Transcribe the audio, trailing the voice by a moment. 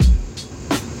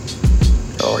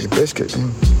like a biscuit.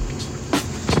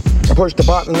 I pushed the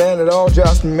button and it all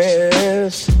just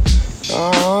missed.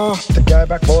 To go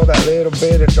back for that little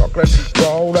bit of chocolate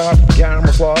rolled up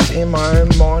caramel slice in my own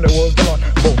mind, it was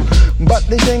delightful. But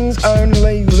these things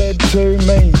only led to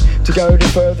me to go to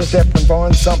further step and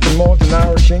find something more than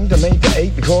nourishing to me to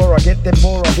eat before I get the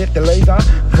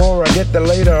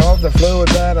leader of the fluid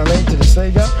that I need to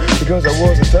deceive ya. Because I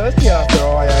wasn't thirsty after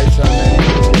I ate so many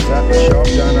biscuits at the shop,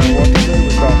 don't know what to do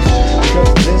with rocks.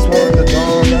 Because this was the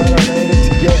time that I needed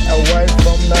to get away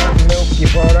from that milky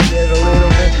product, get a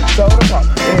little bit soda pop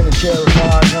in a cherry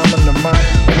pie coming to mind.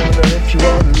 I wonder if you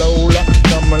were Lola,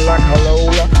 someone like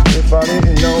Lola. If I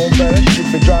didn't know better,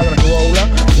 she'd be driving a Corolla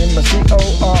in my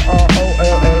Corrolla.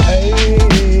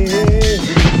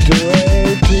 Do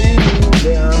a T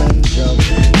down and jump,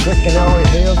 clicking all your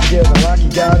heels together like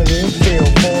you got a new feel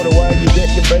for the way you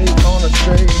get your beat on the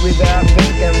street without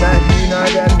thinking that you know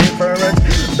that difference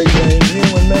between you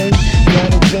and me. The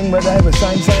only thing but they were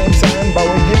same, but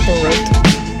we're different.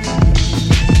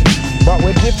 But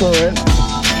we're different,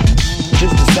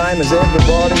 just the same as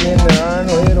everybody in their own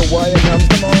little way that comes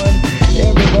to mind.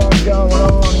 Everybody's going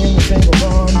on in the single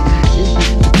bond.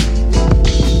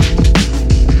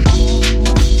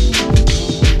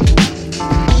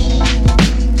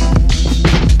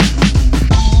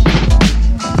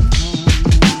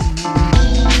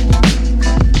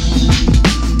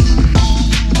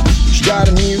 She got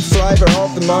a new flavour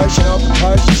of the motion of the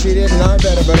potion. She didn't know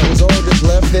better, but it was all just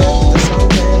left there with the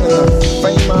suntan and the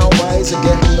female ways of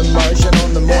getting the motion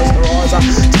on the moisturiser.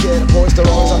 To get a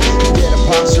moisturiser, to get it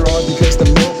pasteurised, because the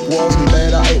milk wasn't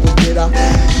better, it was bitter.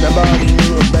 Nobody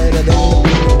knew it better than the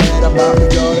bitter better, but we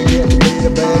gotta get the bitter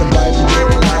better, baby, get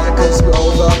it later, cause we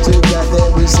all got to get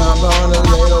there with something on a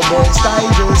little bit.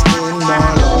 Stages in my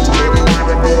life to get a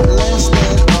little bit less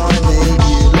than I need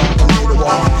you, like I need a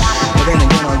wife. But then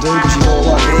again I do, cause she's all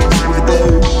like this with a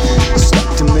do. Stuck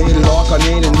to me like I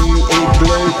need a new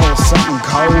igloo or something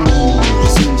cold.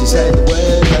 As soon as you say the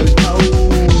word, goes cold.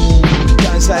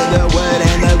 Don't say the word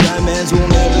and the romance will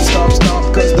never stop,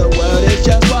 cause the world is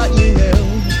just what you knew.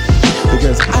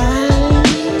 Because I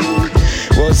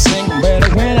was singing better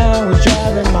when I was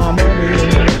driving my money.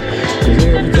 Cause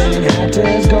everything had to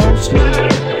go slow,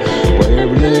 but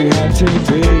everything had to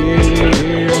be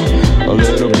a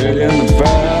little bit in the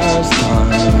fast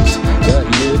times, that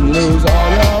you didn't lose all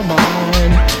your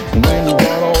mind. And when you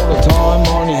got all the time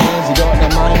on your hands, you got no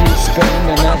money to spend,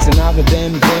 and that's another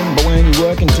damn thing. But when you're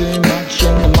working too much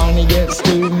and the money gets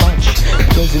too much,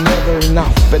 because you're never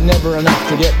enough, but never enough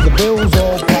to get the bills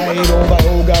all paid, or they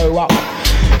all go up.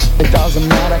 It doesn't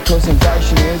matter, cause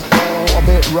inflation is all a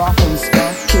bit rough and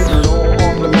stuff. Keeping it all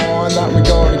on the mind that we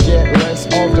gotta get less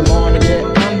of the mind to get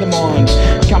undermined.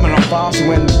 Coming on faster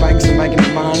when the banks are making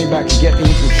the money back to get the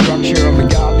infrastructure of the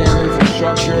goddamn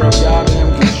infrastructure of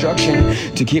goddamn construction.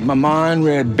 To keep my mind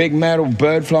read, big metal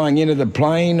bird flying into the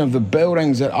plane of the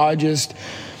buildings that I just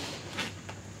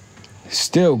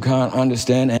still can't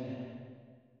understand.